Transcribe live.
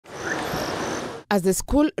As the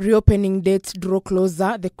school reopening dates draw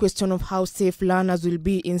closer, the question of how safe learners will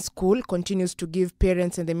be in school continues to give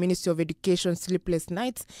parents and the Ministry of Education sleepless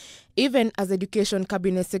nights, even as Education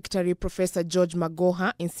Cabinet Secretary Professor George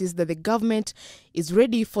Magoha insists that the government is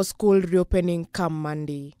ready for school reopening come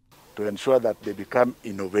Monday. To ensure that they become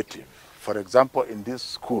innovative. For example, in this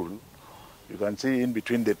school, you can see in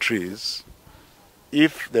between the trees,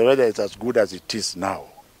 if the weather is as good as it is now,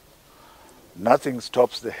 nothing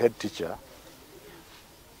stops the head teacher,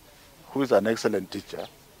 who is an excellent teacher,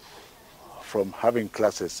 from having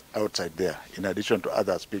classes outside there, in addition to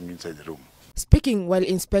others being inside the room. Speaking while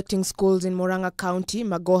inspecting schools in Murang'a County,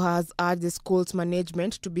 Magoha has urged the school's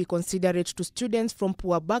management to be considerate to students from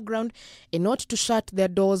poor background and not to shut their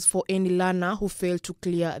doors for any learner who fail to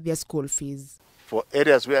clear their school fees. For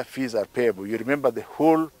areas where fees are payable, you remember the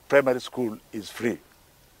whole primary school is free,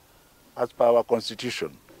 as per our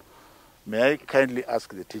constitution. May I kindly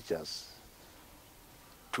ask the teachers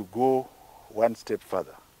to go one step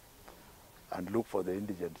further and look for the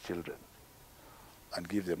indigent children and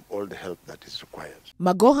give them all the help that is required.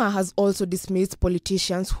 Magoha has also dismissed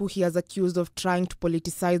politicians who he has accused of trying to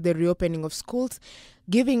politicize the reopening of schools,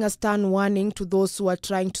 giving a stern warning to those who are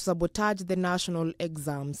trying to sabotage the national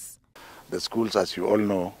exams. The schools, as you all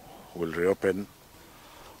know, will reopen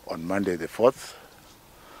on Monday the 4th,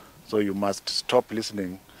 so you must stop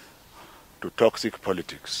listening to toxic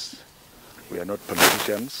politics. We are not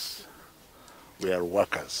politicians, we are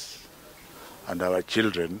workers, and our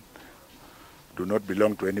children do not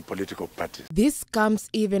belong to any political party. This comes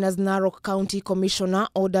even as Narok County Commissioner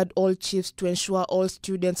ordered all chiefs to ensure all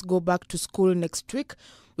students go back to school next week,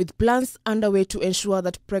 with plans underway to ensure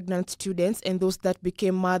that pregnant students and those that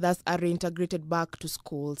became mothers are reintegrated back to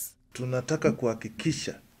schools. Tunataka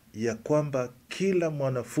kuhakikisha ya kwamba kila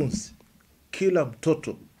mwanafunzi, kila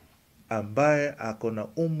mtoto ambaye ako na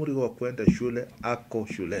umri wa kwenda shule ako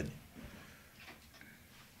shuleni.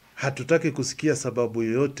 Hatutaki kusikia sababu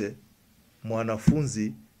yoyote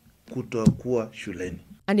mwanafunzi kutokuwa shuleni.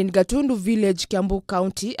 And in Gatundu Village, Kiambu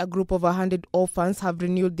County, a group of 100 orphans have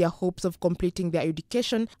renewed their hopes of completing their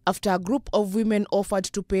education after a group of women offered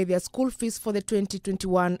to pay their school fees for the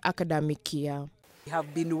 2021 academic year. We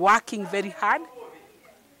have been working very hard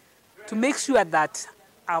to make sure that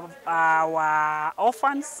our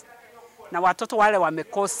orphans na watoto wale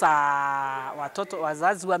wamekosa, watoto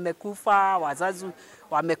wazazi wamekufa, wazazi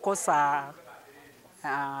wamekosa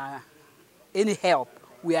any help,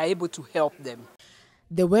 we are able to help them.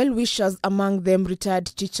 The well-wishers among them, retired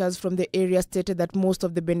teachers from the area, stated that most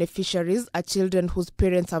of the beneficiaries are children whose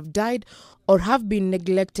parents have died or have been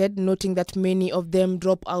neglected, noting that many of them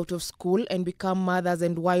drop out of school and become mothers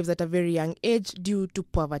and wives at a very young age due to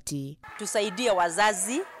poverty. Tusaidie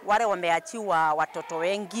wazazi wale wameachiwa watoto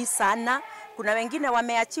wengi sana. Kuna wengine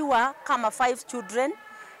wameachiwa kama 5 children,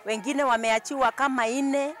 wengine wameachiwa kama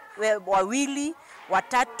 4, 2, 3,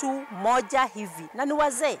 1 hivi. Na ni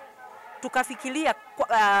wazee. Tukafikiria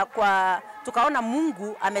tukaona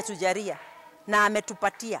Mungu ametujalia na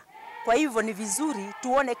ametupatia. Kwa hivyo ni vizuri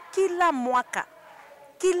tuone kila mwaka,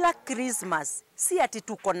 kila Christmas, si ati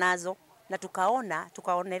tuko nazo, na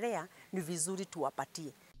tukaonelea ni vizuri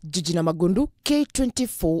tuwapatie. Jijina Magundu,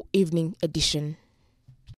 K24 Evening Edition.